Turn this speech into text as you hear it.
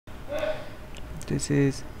This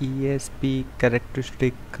is Esp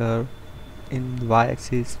characteristic curve. In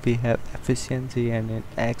y-axis we have efficiency and in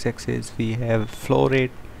x-axis we have flow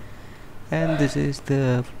rate, and this is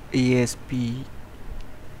the Esp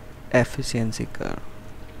efficiency curve.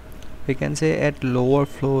 We can say at lower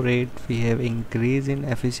flow rate we have increase in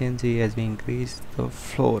efficiency as we increase the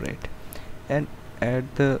flow rate, and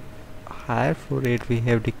at the higher flow rate we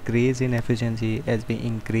have decrease in efficiency as we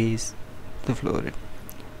increase the flow rate.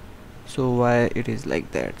 So why it is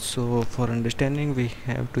like that? So for understanding we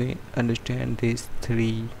have to understand these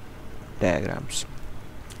three diagrams,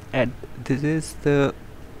 and this is the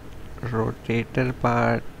rotator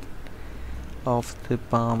part of the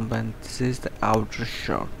pump and this is the outer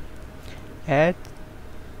shroud. At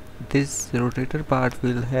this rotator part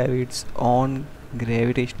will have its own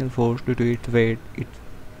gravitational force due to its weight,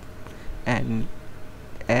 and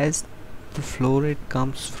as the flow rate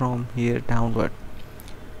comes from here downward,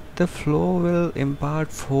 the flow will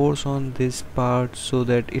impart force on this part so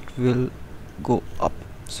that it will go up.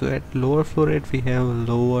 So at lower flow rate we have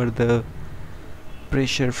lower the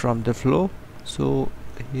pressure from the flow, so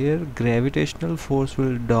here gravitational force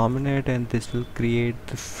will dominate and this will create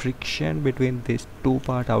the friction between these two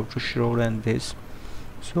part, outer shroud and this.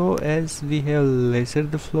 So as we have lesser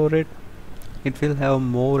the flow rate, it will have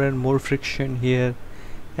more and more friction here,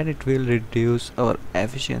 and it will reduce our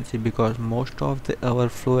efficiency because most of our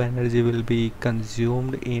flow energy will be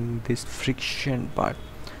consumed in this friction part.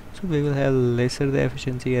 So we will have lesser the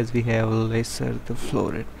efficiency as we have lesser the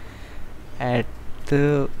flow rate. At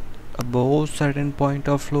the above certain point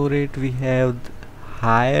of flow rate we have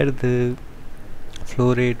higher the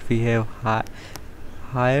flow rate, we have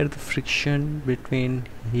higher the friction between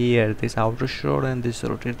here this outer shroud and this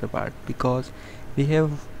rotator part, because we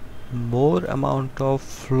have more amount of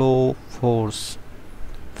flow force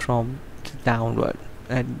from the downward,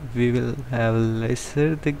 and we will have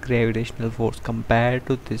lesser the gravitational force compared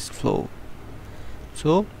to this flow.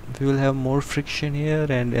 So we will have more friction here,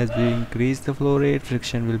 and as we increase the flow rate,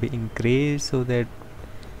 friction will be increased, so that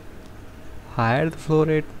higher the flow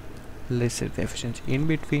rate, lesser the efficiency. In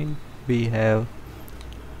between we have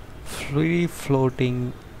free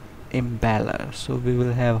floating impeller, so we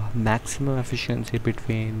will have maximum efficiency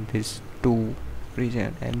between these two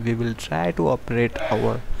region, and we will try to operate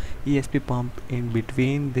our Esp pump in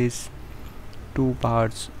between these two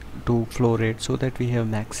parts to flow rate so that we have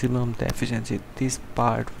maximum the efficiency. This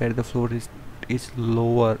part where the flow is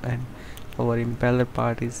lower and our impeller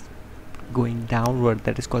part is going downward,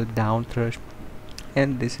 that is called downthrust,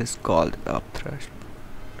 and this is called upthrust.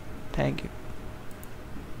 Thank you.